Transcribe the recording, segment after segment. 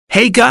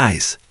Hey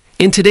guys!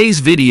 In today's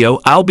video,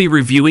 I'll be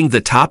reviewing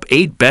the top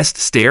 8 best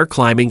stair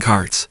climbing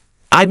carts.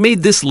 I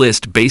made this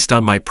list based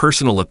on my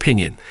personal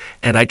opinion,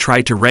 and I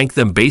tried to rank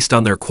them based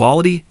on their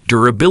quality,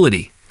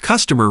 durability,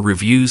 customer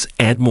reviews,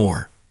 and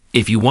more.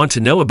 If you want to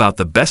know about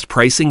the best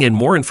pricing and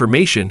more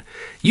information,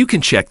 you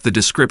can check the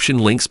description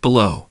links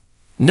below.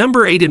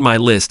 Number 8 in my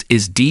list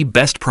is D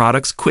Best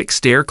Products Quik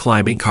Stair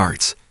Climbing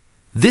Carts.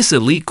 This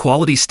elite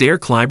quality stair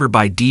climber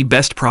by D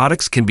Best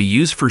Products can be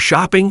used for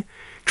shopping,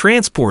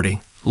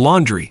 transporting,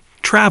 laundry,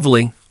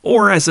 traveling,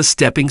 or as a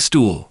stepping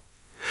stool.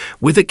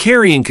 With a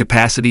carrying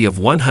capacity of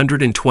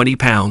 120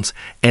 pounds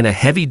and a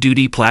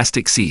heavy-duty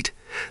plastic seat,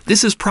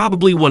 this is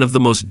probably one of the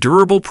most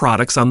durable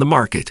products on the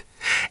market.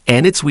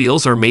 And its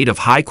wheels are made of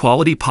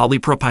high-quality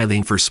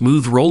polypropylene for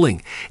smooth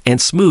rolling,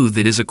 and smooth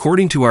it is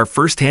according to our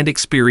first-hand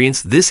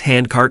experience. This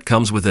handcart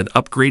comes with an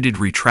upgraded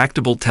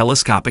retractable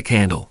telescopic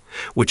handle,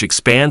 which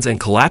expands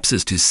and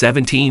collapses to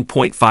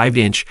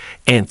 17.5-inch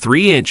and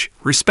 3-inch,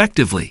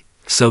 respectively.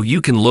 So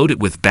you can load it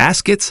with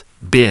baskets,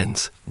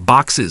 bins,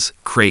 boxes,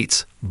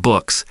 crates,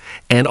 books,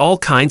 and all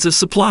kinds of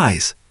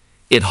supplies.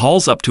 It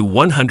hauls up to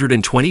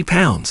 120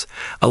 pounds,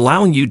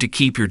 allowing you to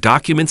keep your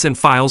documents and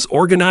files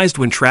organized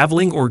when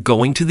traveling or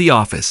going to the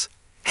office.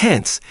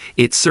 Hence,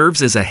 it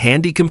serves as a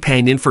handy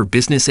companion for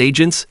business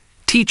agents,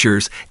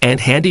 teachers,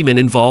 and handymen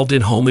involved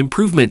in home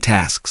improvement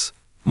tasks.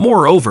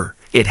 Moreover,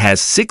 it has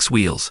 6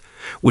 wheels,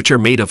 which are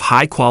made of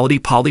high-quality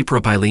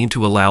polypropylene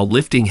to allow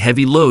lifting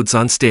heavy loads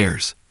on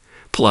stairs.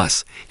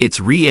 Plus, its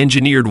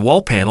re-engineered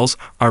wall panels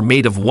are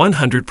made of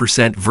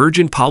 100%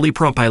 virgin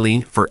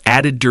polypropylene for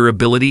added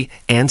durability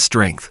and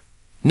strength.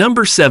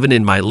 Number 7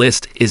 in my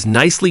list is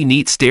Nicely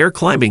Neat Stair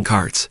Climbing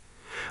Carts.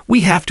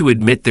 We have to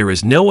admit there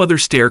is no other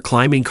stair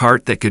climbing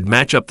cart that could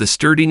match up the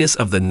sturdiness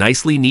of the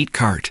Nicely Neat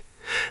cart.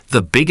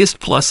 The biggest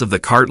plus of the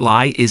cart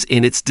lies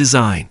in its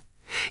design.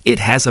 It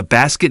has a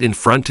basket in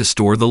front to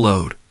store the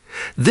load.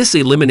 This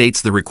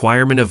eliminates the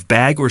requirement of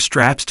bag or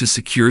straps to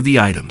secure the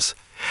items.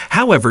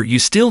 However, you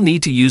still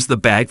need to use the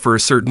bag for a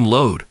certain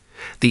load.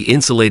 The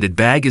insulated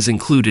bag is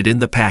included in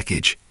the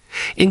package.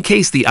 In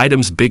case the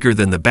item's bigger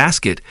than the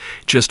basket,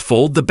 just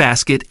fold the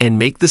basket and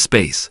make the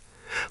space.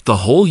 The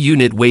whole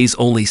unit weighs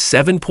only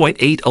 7.8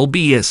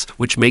 lbs,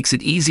 which makes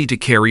it easy to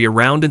carry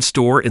around and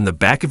store in the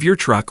back of your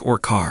truck or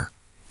car.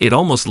 It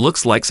almost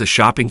looks like a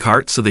shopping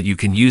cart so that you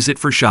can use it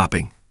for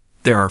shopping.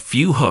 There are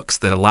few hooks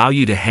that allow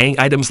you to hang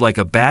items like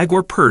a bag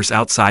or purse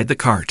outside the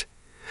cart.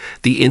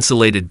 The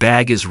insulated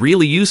bag is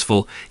really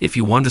useful if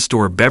you want to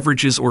store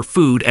beverages or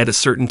food at a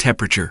certain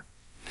temperature.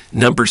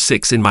 Number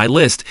 6 in my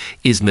list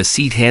is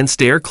Mecete Hand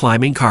Stair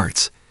Climbing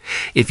Carts.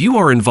 If you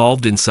are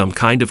involved in some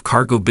kind of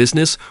cargo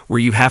business where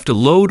you have to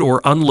load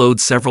or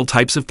unload several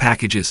types of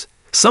packages,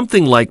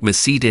 something like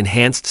Mecete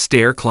Enhanced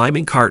Stair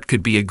Climbing Cart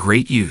could be a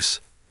great use.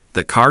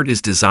 The cart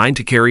is designed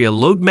to carry a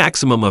load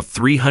maximum of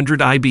 300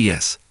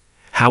 lbs.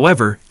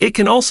 However, it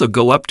can also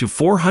go up to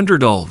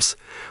 400 lbs.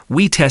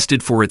 We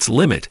tested for its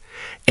limit,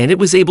 and it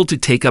was able to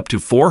take up to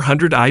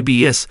 400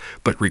 lbs,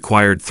 but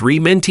required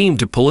 3-man team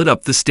to pull it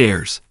up the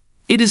stairs.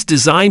 It is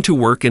designed to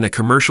work in a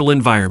commercial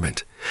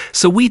environment,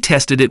 so we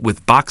tested it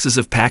with boxes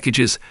of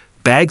packages,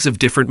 bags of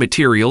different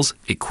materials,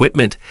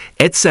 equipment,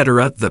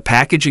 etc. The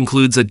package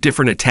includes a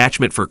different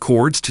attachment for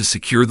cords to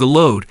secure the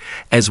load,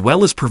 as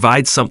well as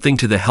provides something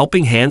to the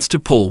helping hands to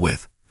pull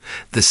with.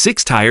 The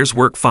 6 tires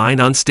work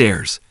fine on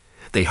stairs.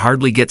 They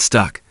hardly get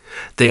stuck.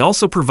 They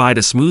also provide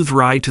a smooth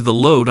ride to the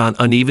load on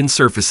uneven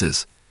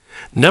surfaces.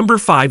 Number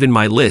 5 in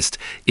my list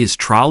is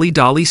Trolley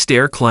Dolly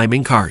Stair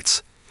Climbing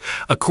Carts.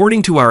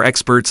 According to our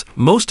experts,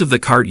 most of the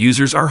cart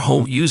users are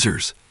home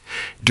users.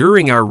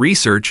 During our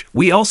research,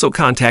 we also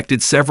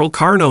contacted several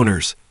cart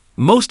owners.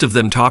 Most of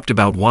them talked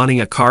about wanting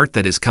a cart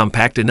that is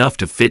compact enough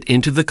to fit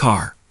into the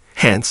car.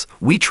 Hence,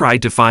 we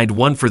tried to find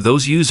one for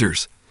those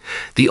users.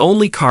 The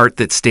only cart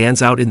that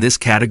stands out in this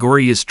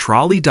category is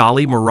Trolley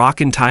Dolly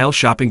Moroccan Tile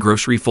Shopping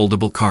Grocery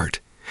Foldable Cart.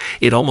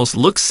 It almost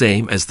looks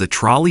same as the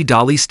Trolley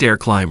Dolly Stair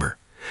Climber,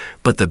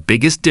 but the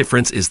biggest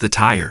difference is the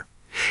tire.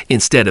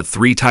 Instead of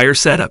 3-tire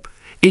setup,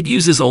 it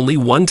uses only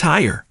 1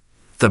 tire.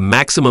 The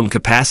maximum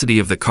capacity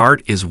of the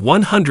cart is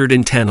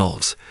 110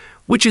 lbs,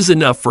 which is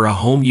enough for a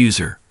home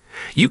user.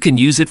 You can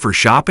use it for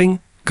shopping,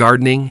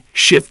 gardening,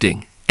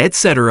 shifting,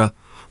 etc.,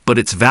 but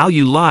its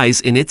value lies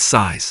in its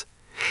size.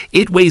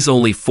 It weighs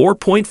only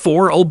 4.4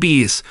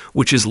 lbs,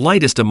 which is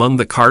lightest among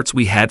the carts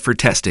we had for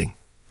testing.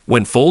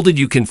 When folded,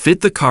 you can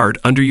fit the cart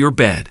under your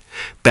bed,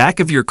 back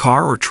of your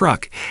car or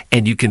truck,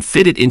 and you can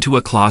fit it into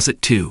a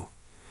closet too.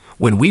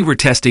 When we were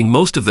testing,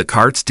 most of the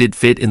carts did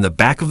fit in the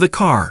back of the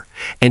car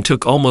and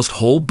took almost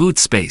whole boot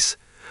space.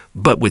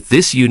 But with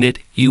this unit,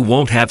 you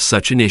won't have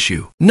such an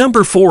issue.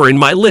 Number 4 in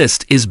my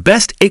list is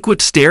Best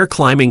Equipped Stair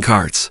Climbing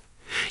Carts.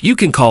 You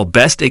can call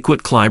Best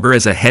Equipped Climber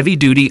as a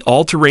heavy-duty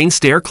all-terrain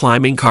stair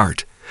climbing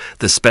cart.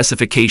 The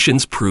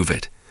specifications prove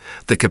it.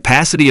 The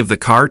capacity of the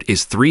cart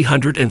is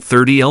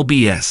 330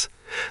 lbs.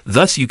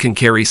 Thus, you can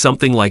carry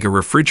something like a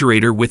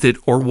refrigerator with it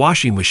or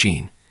washing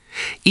machine.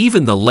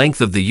 Even the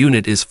length of the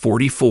unit is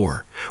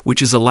 44,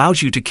 which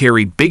allows you to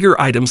carry bigger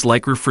items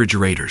like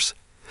refrigerators.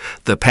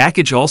 The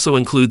package also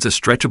includes a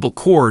stretchable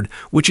cord,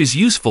 which is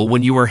useful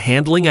when you are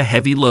handling a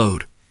heavy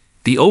load.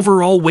 The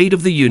overall weight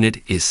of the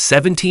unit is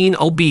 17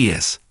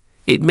 lbs.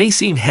 It may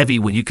seem heavy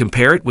when you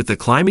compare it with the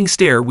climbing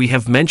stair we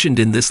have mentioned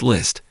in this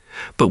list,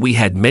 but we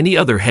had many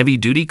other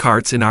heavy-duty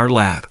carts in our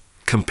lab.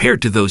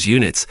 Compared to those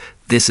units,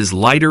 this is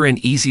lighter and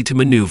easy to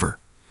maneuver.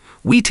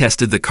 We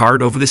tested the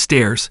cart over the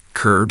stairs,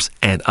 curbs,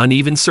 and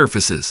uneven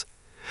surfaces.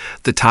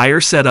 The tire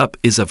setup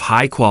is of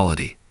high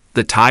quality.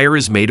 The tire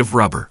is made of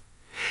rubber.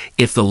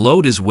 If the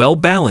load is well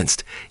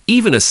balanced,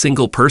 even a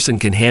single person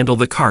can handle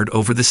the cart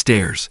over the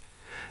stairs.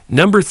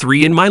 Number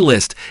 3 in my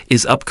list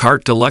is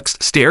UpCart Deluxe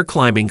Stair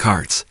Climbing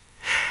Carts.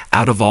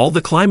 Out of all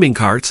the climbing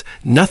carts,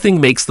 nothing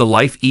makes the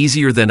life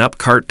easier than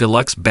UpCart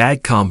Deluxe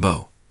Bag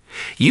Combo.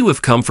 You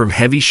have come from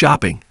heavy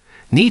shopping.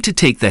 Need to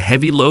take the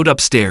heavy load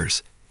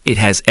upstairs. It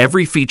has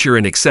every feature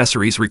and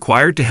accessories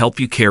required to help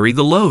you carry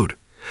the load.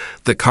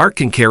 The cart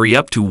can carry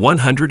up to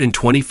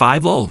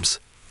 125 lbs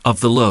of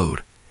the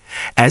load.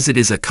 As it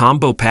is a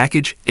combo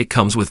package, it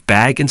comes with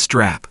bag and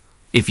strap.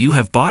 If you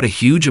have bought a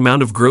huge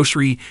amount of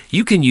grocery,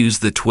 you can use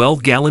the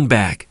 12-gallon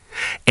bag.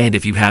 And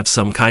if you have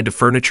some kind of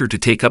furniture to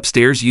take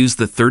upstairs, use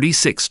the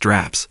 36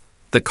 straps.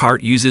 The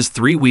cart uses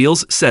 3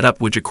 wheels setup,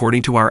 which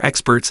according to our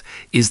experts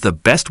is the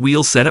best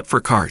wheel setup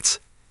for carts.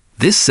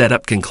 This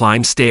setup can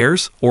climb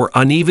stairs or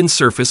uneven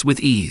surface with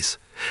ease.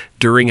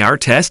 During our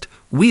test,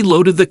 we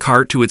loaded the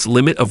cart to its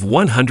limit of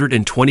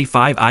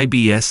 125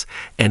 lbs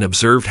and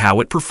observed how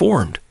it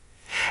performed.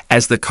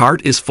 As the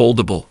cart is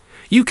foldable,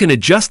 you can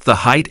adjust the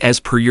height as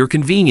per your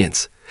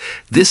convenience.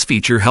 This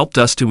feature helped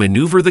us to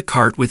maneuver the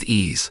cart with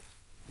ease.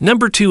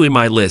 Number 2 in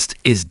my list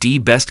is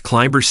D-Best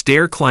Climber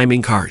Stair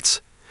Climbing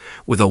Carts.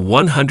 With a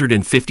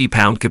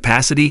 150-pound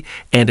capacity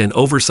and an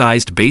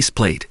oversized base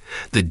plate,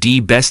 the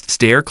D-Best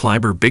Stair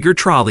Climber Bigger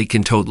Trolley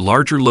can tote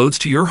larger loads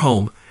to your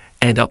home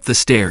and up the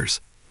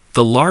stairs.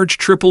 The large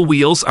triple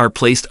wheels are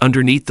placed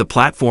underneath the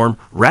platform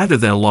rather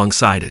than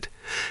alongside it,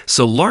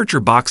 so larger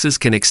boxes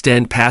can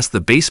extend past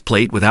the base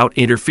plate without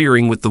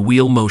interfering with the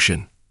wheel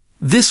motion.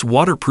 This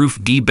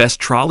waterproof D-Best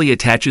trolley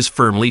attaches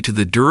firmly to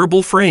the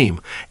durable frame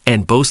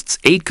and boasts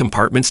 8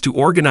 compartments to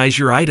organize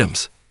your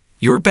items.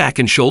 Your back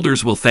and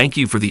shoulders will thank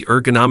you for the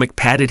ergonomic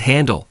padded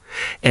handle,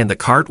 and the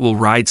cart will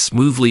ride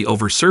smoothly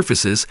over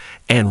surfaces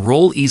and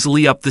roll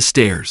easily up the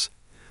stairs.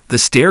 The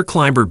Stair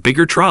Climber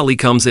Bigger Trolley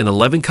comes in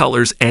 11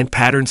 colors and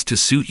patterns to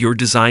suit your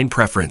design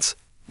preference.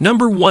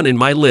 Number 1 in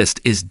my list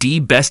is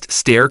D-Best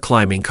Stair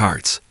Climbing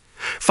Carts.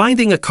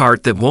 Finding a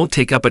cart that won't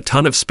take up a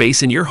ton of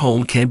space in your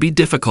home can be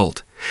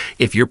difficult.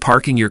 If you're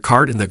parking your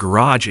cart in the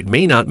garage, it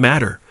may not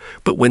matter,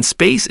 but when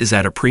space is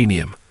at a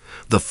premium,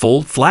 the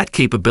fold-flat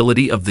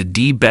capability of the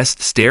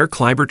D-Best Stair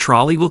Climber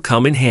Trolley will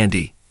come in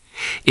handy.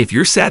 If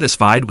you're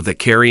satisfied with a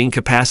carrying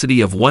capacity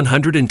of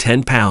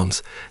 110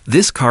 pounds,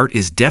 this cart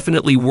is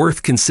definitely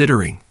worth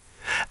considering.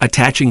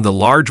 Attaching the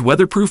large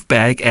weatherproof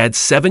bag adds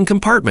 7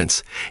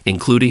 compartments,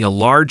 including a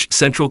large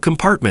central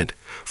compartment,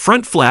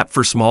 front flap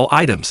for small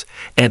items,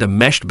 and a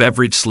meshed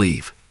beverage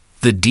sleeve.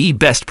 The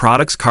D-Best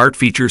Products cart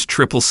features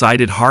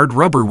triple-sided hard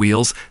rubber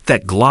wheels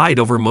that glide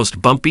over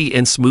most bumpy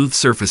and smooth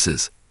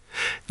surfaces.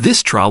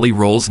 This trolley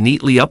rolls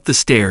neatly up the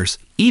stairs,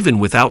 even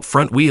without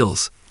front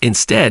wheels.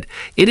 Instead,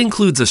 it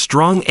includes a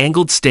strong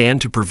angled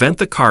stand to prevent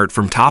the cart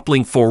from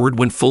toppling forward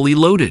when fully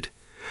loaded.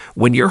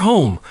 When you're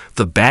home,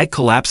 the bag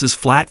collapses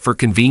flat for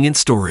convenient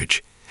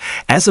storage.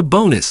 As a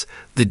bonus,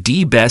 the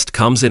D-Best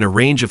comes in a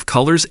range of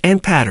colors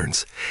and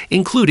patterns,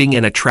 including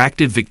an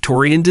attractive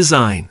Victorian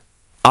design.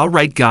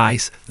 Alright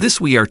guys,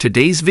 this we are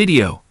today's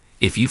video.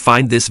 If you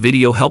find this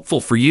video helpful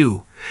for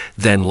you,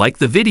 then like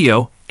the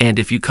video, and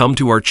if you come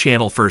to our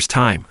channel first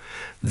time,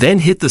 then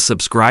hit the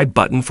subscribe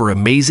button for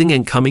amazing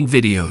and coming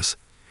videos.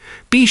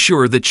 Be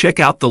sure to check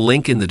out the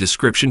link in the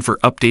description for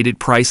updated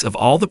price of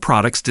all the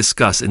products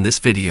discussed in this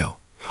video.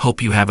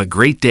 Hope you have a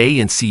great day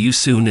and see you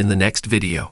soon in the next video.